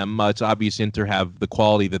disrespect to them, it's obvious Inter have the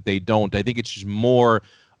quality that they don't. I think it's just more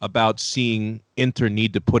about seeing Inter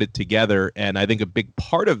need to put it together. And I think a big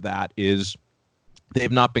part of that is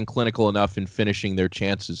they've not been clinical enough in finishing their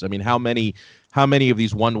chances. I mean, how many of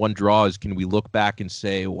these 1-1 draws can we look back and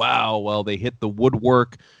say, wow, well, they hit the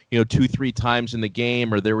woodwork, 2-3 times in the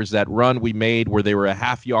game, or there was that run we made where they were a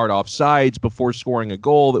half yard offsides before scoring a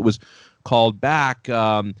goal that was called back.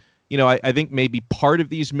 I think maybe part of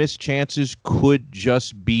these missed chances could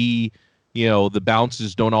just be, the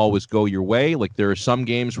bounces don't always go your way. Like there are some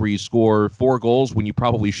games where you score 4 goals when you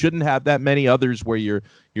probably shouldn't have that many. Others where you're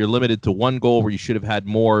limited to 1 goal where you should have had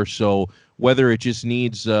more. So whether it just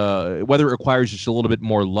needs, whether it requires just a little bit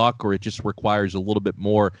more luck or it just requires a little bit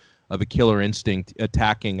more of a killer instinct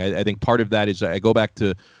attacking, I think part of that is I go back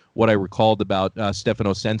to what I recalled about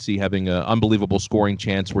Stefano Sensi having an unbelievable scoring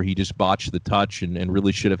chance where he just botched the touch and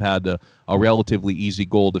really should have had a relatively easy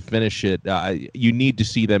goal to finish it. You need to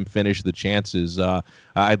see them finish the chances.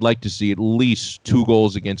 I'd like to see at least 2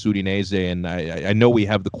 goals against Udinese, and I know we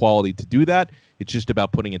have the quality to do that. It's just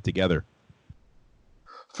about putting it together.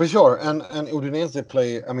 For sure, and Udinese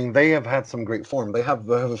play. I mean, they have had some great form. They have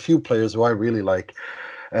a few players who I really like.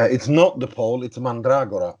 It's not DePaul, it's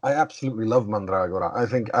Mandragora. I absolutely love Mandragora. I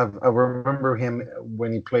think I remember him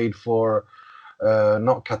when he played for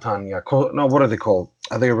not Catania. No, what are they called?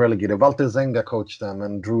 They were relegated. Walter Zenga coached them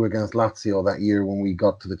and drew against Lazio that year when we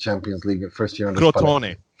got to the Champions League first year under Crotone.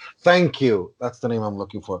 Spalletti. Thank you. That's the name I'm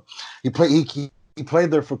looking for. He played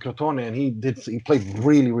there for Crotone, and he played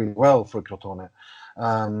really, really well for Crotone.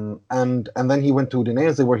 And then he went to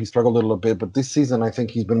Udinese, where he struggled a little bit. But this season, I think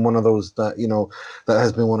he's been one of those that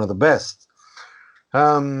has been one of the best.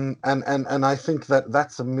 And I think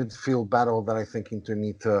that's a midfield battle that I think Inter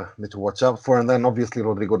need to watch out for. And then obviously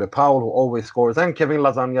Rodrigo De Paul, who always scores, and Kevin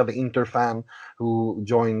Lasagna, the Inter fan, who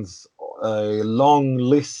joins a long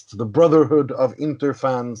list, the brotherhood of Inter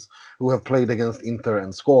fans who have played against Inter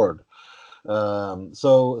and scored.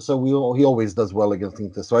 So he always does well against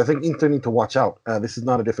Inter. So I think Inter need to watch out. This is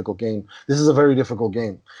not a difficult game. This is a very difficult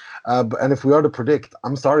game. And if we are to predict,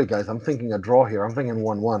 I'm sorry guys, I'm thinking a draw here. I'm thinking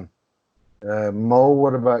 1-1. Mo,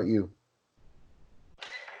 what about you?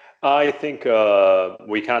 I think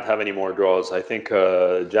we can't have any more draws. I think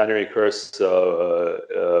January curse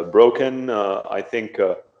broken. I think,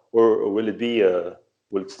 or will it be?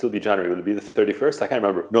 Will it still be January? Will it be the 31st? I can't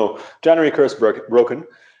remember. No, January curse broken,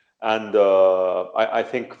 and I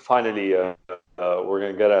think finally we're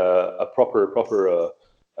going to get a proper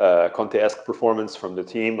Conte-esque performance from the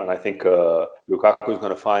team, and I think Lukaku is going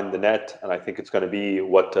to find the net, and I think it's going to be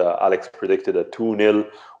what Alex predicted, a 2-0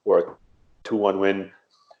 or a 2-1 win.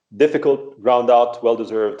 Difficult, ground out,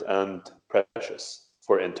 well-deserved, and precious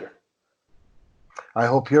for Inter. I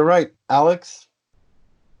hope you're right. Alex?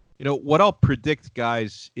 What I'll predict,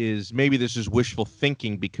 guys, is maybe this is wishful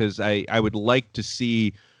thinking, because I would like to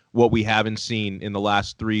see what we haven't seen in the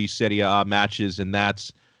last 3 Serie A matches, and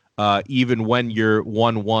that's even when you're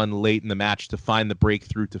 1-1 late in the match, to find the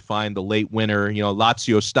breakthrough, to find the late winner,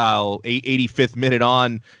 Lazio style, 85th minute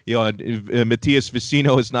on, Matthias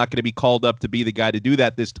Vecino is not going to be called up to be the guy to do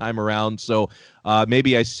that this time around. So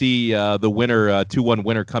maybe I see the winner, 2-1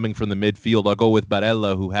 winner coming from the midfield. I'll go with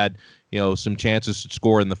Barella, who had, some chances to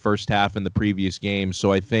score in the first half in the previous game.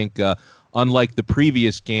 So I think unlike the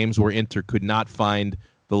previous games where Inter could not find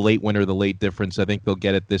the late winner, the late difference, I think they'll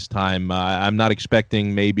get it this time. I'm not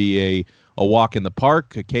expecting maybe a walk in the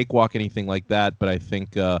park, a cakewalk, anything like that, but I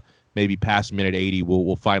think maybe past minute 80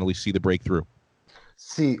 we'll finally see the breakthrough.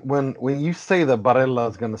 See, when you say that Barella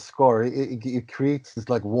is going to score, it creates this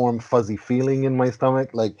like warm, fuzzy feeling in my stomach.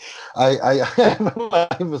 Like I'm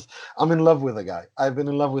in love with the guy. I've been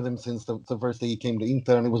in love with him since the first day he came to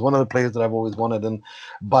Inter, and it was one of the players that I've always wanted. And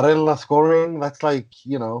Barella scoring, that's like,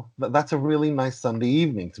 that's a really nice Sunday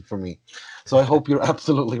evening for me. So I hope you're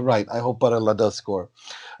absolutely right. I hope Barella does score.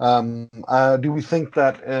 Do we think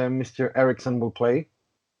that Mr. Eriksen will play?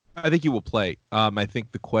 I think he will play. I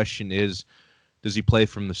think the question is, does he play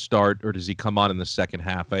from the start, or does he come on in the second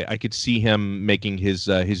half? I could see him making his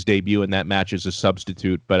debut in that match as a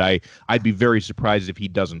substitute, but I'd be very surprised if he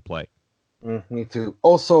doesn't play. Me too.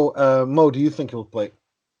 Also, Mo, do you think he'll play?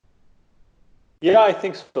 Yeah, I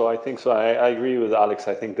think so. I agree with Alex.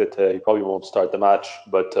 I think that he probably won't start the match,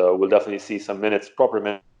 but we'll definitely see some minutes, proper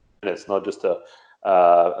minutes, not just a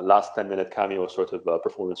last 10-minute cameo sort of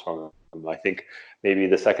performance from him. I think maybe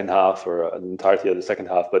the second half or the entirety of the second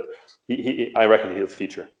half, but I reckon he'll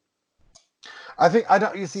feature. I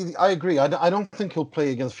agree. I don't think he'll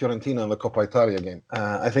play against Fiorentina in the Coppa Italia game.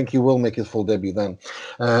 I think he will make his full debut then,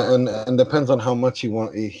 and depends on how much he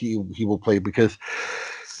will play, because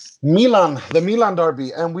the Milan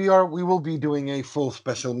derby, and we will be doing a full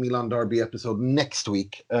special Milan derby episode next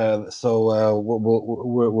week. So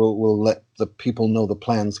we'll let the people know the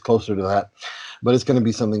plans closer to that. But it's going to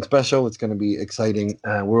be something special. It's going to be exciting.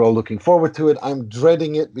 We're all looking forward to it. I'm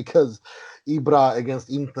dreading it because Ibra against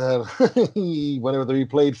Inter, whenever he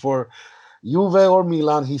played for Juve or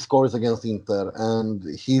Milan, he scores against Inter, and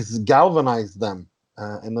he's galvanized them.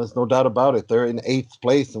 And there's no doubt about it. They're in 8th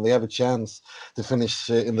place, and they have a chance to finish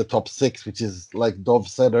in the top 6, which is, like Dov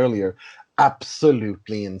said earlier,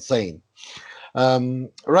 absolutely insane.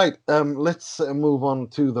 Right. Let's move on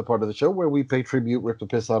to the part of the show where we pay tribute, rip the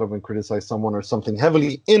piss out of, and criticize someone or something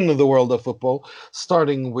heavily in the world of football,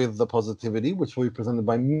 starting with the positivity, which will be presented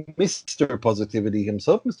by Mr. Positivity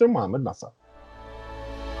himself, Mr. Mohamed Nasser.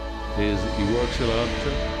 He works a lot,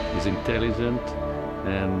 he's intelligent,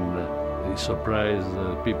 and he surprises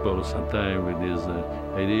people sometimes with his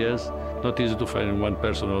ideas. Not easy to find one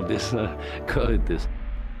person all these qualities.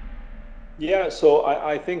 Yeah, so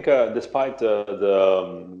I think despite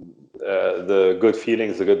the good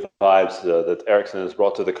feelings, the good vibes that Eriksen has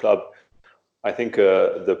brought to the club, I think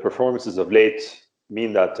the performances of late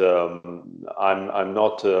mean that I'm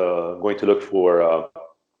not going to look for a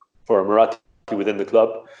Moratti within the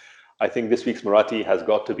club. I think this week's Moratti has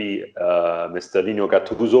got to be Mr. Lino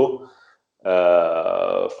Gattuso.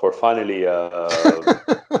 for finally.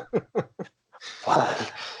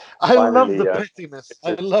 I love the pettiness.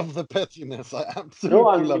 I love the pettiness. I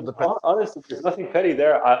absolutely love the pettiness. Honestly, there's nothing petty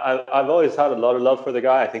there. I've always had a lot of love for the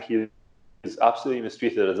guy. I think he is absolutely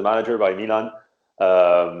mistreated as a manager by Milan.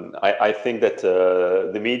 I think that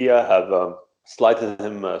the media have slighted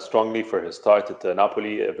him strongly for his start at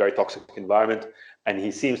Napoli, a very toxic environment, and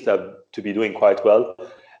he seems to be doing quite well.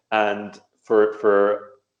 And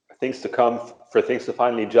for things to come, for things to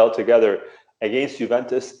finally gel together against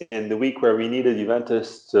Juventus in the week where we needed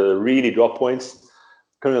Juventus to really drop points,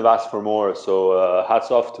 couldn't have asked for more. So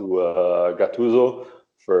hats off to Gattuso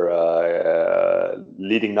for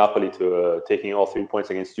leading Napoli to taking all 3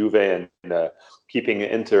 points against Juve and keeping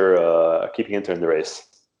Inter in the race.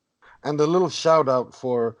 And a little shout out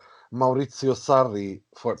for Maurizio Sarri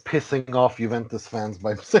for pissing off Juventus fans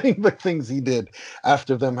by saying the things he did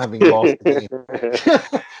after them having lost the game.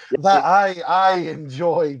 That I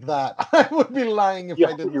enjoyed that. I would be lying if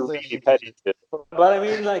I didn't say really petty. But I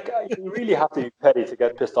mean, like, you really have to be petty to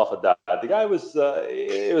get pissed off at that. The guy was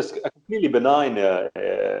it was a completely benign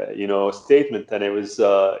statement, and it was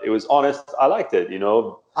honest. I liked it.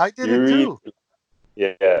 I did it too.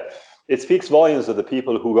 Yeah, it speaks volumes of the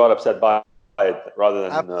people who got upset by it rather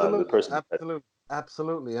than the person.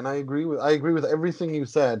 Absolutely, and I agree with everything you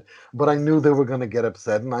said. But I knew they were going to get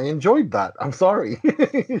upset, and I enjoyed that. I'm sorry,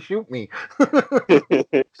 shoot me.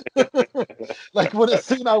 Like as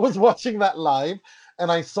soon I was watching that live,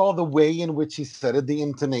 and I saw the way in which he said it, the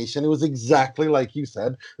intonation, it was exactly like you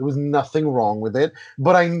said. There was nothing wrong with it.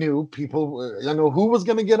 But I knew I know who was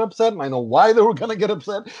going to get upset, and I know why they were going to get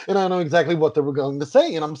upset, and I know exactly what they were going to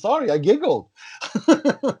say. And I'm sorry, I giggled.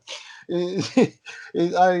 What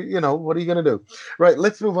are you going to do? Right,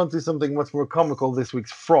 let's move on to something much more comical, this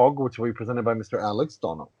week's Frog, which will be presented by Mr. Alex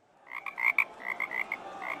Dono.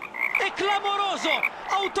 È clamoroso!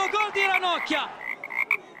 Autogol di Ranocchia!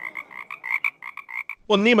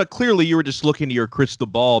 Well, Nima, clearly you were just looking to your crystal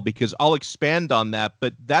ball, because I'll expand on that,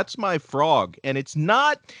 but that's my Frog. And it's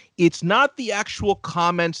not the actual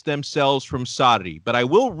comments themselves from Sarri, but I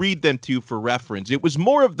will read them to you for reference. It was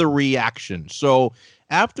more of the reaction. So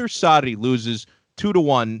after Sarri loses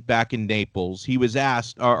 2-1 back in Naples, he was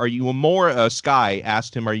asked, are you more, Sky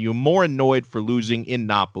asked him, are you more annoyed for losing in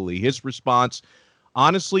Napoli? His response,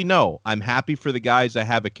 honestly, no. I'm happy for the guys I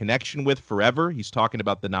have a connection with forever. He's talking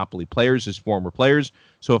about the Napoli players, his former players.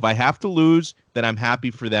 So if I have to lose, then I'm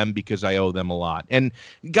happy for them because I owe them a lot. And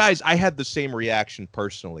guys, I had the same reaction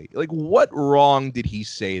personally. Like, what wrong did he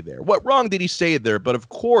say there? What wrong did he say there? But of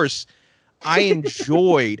course, I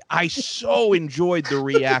so enjoyed the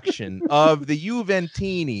reaction of the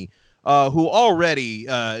Juventini, who already,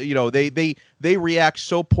 they react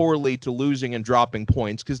so poorly to losing and dropping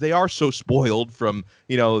points because they are so spoiled from,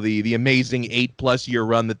 the amazing 8+ year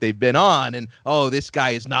run that they've been on. And, oh, this guy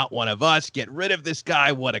is not one of us. Get rid of this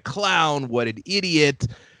guy. What a clown. What an idiot.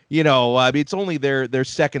 It's only their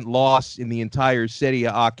second loss in the entire Serie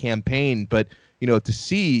A campaign. But, to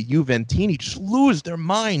see Juventini just lose their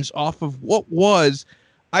minds off of what was,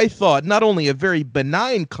 I thought, not only a very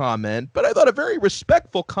benign comment, but I thought a very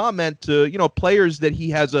respectful comment to, players that he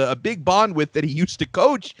has a big bond with that he used to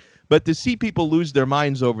coach. But to see people lose their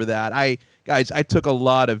minds over that, I took a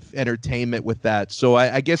lot of entertainment with that. So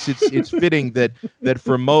I guess it's fitting that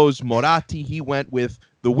for Mo's Moratti, he went with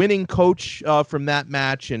the winning coach from that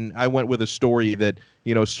match, and I went with a story that,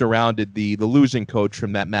 surrounded the losing coach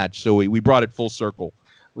from that match. So we brought it full circle.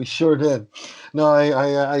 We sure did. No,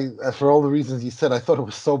 I for all the reasons you said, I thought it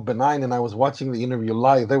was so benign, and I was watching the interview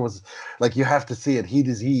live. There was, like, you have to see it.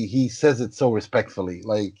 He says it so respectfully,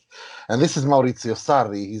 like, and this is Maurizio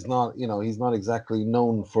Sarri. He's not exactly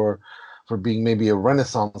known for being maybe a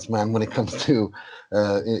Renaissance man when it comes to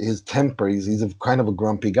his temper. He's a kind of a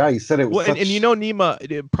grumpy guy. He said it was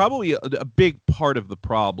Nima, probably a big part of the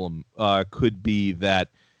problem could be that,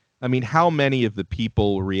 I mean, how many of the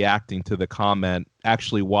people reacting to the comment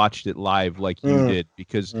actually watched it live like you did?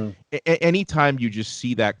 Because anytime you just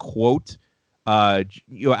see that quote,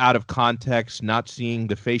 out of context, not seeing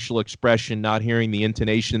the facial expression, not hearing the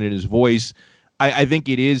intonation in his voice, I think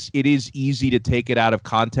it is easy to take it out of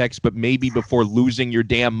context. But maybe before losing your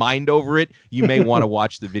damn mind over it, you may want to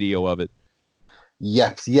watch the video of it.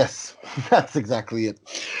 Yes, that's exactly it.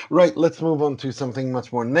 Right, let's move on to something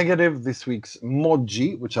much more negative. This week's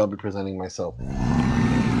Moggi, which I'll be presenting myself.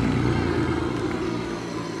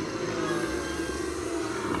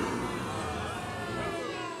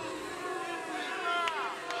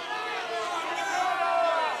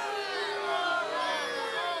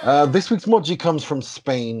 This week's Moji comes from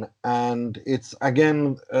Spain, and it's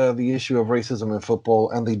again the issue of racism in football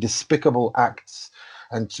and the despicable acts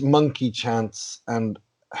and monkey chants and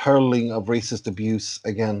hurling of racist abuse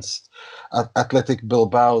against Athletic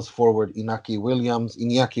Bilbao's forward Iñaki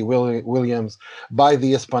Williams by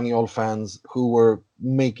the Espanyol fans who were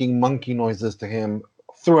making monkey noises to him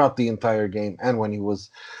throughout the entire game and when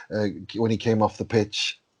he came off the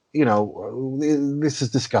pitch. You know, this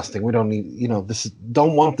is disgusting. We don't need,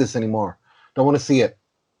 don't want this anymore. Don't want to see it.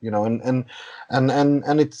 You know, and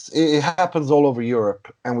it happens all over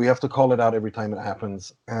Europe, and we have to call it out every time it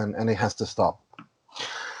happens, and it has to stop.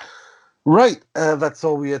 Right, that's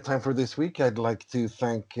all we had time for this week. I'd like to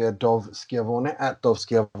thank Dov Schiavone at Dov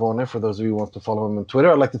Schiavone for those of you who want to follow him on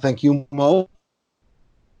Twitter. I'd like to thank you, Mo.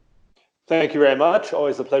 Thank you very much.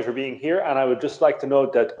 Always a pleasure being here. And I would just like to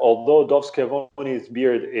note that although Dov Schiavone's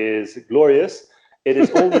beard is glorious, it is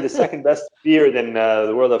only the second best beard in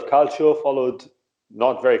the world of calcio, followed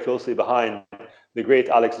not very closely behind the great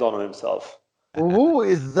Alex Dono himself. Ooh,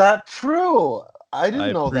 is that true? I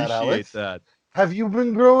didn't know that, Alex. That. Have you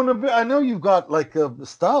been growing a bit? I know you've got like a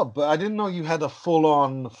stub, but I didn't know you had a full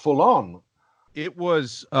on. It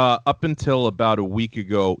was up until about a week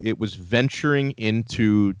ago. It was venturing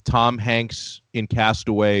into Tom Hanks in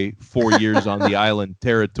Castaway 4 years on the island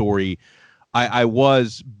territory. I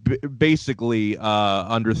was basically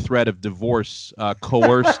under threat of divorce,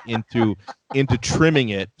 coerced into trimming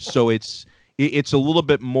it. So it's a little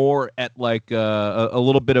bit more at like a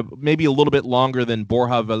little bit of maybe a little bit longer than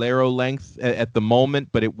Borja Valero length at the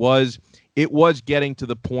moment, but it was getting to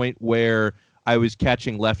the point where I was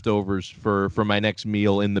catching leftovers for my next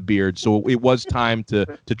meal in the beard, so it was time to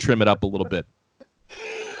trim it up a little bit.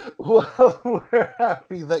 Well, we're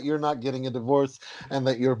happy that you're not getting a divorce and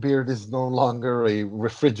that your beard is no longer a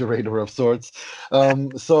refrigerator of sorts.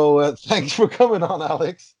 So thanks for coming on,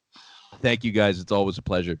 Alex. Thank you, guys. It's always a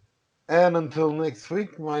pleasure. And until next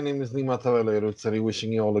week, my name is Nima Tavale,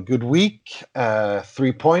 wishing you all a good week,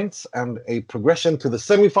 3 points, and a progression to the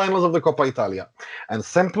semifinals of the Coppa Italia. And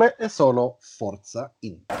sempre e solo Forza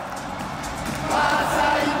Inter.